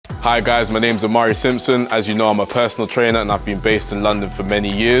Hi guys, my name's Omari Simpson. As you know, I'm a personal trainer and I've been based in London for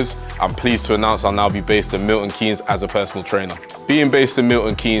many years. I'm pleased to announce I'll now be based in Milton Keynes as a personal trainer. Being based in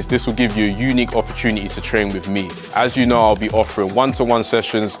Milton Keynes, this will give you a unique opportunity to train with me. As you know, I'll be offering one-to-one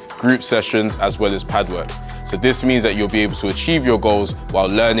sessions, group sessions, as well as pad works. So this means that you'll be able to achieve your goals while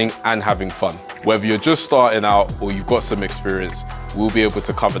learning and having fun. Whether you're just starting out or you've got some experience, we'll be able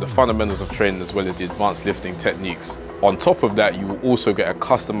to cover the fundamentals of training as well as the advanced lifting techniques. On top of that, you will also get a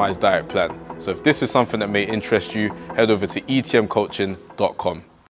customized diet plan. So if this is something that may interest you, head over to etmcoaching.com.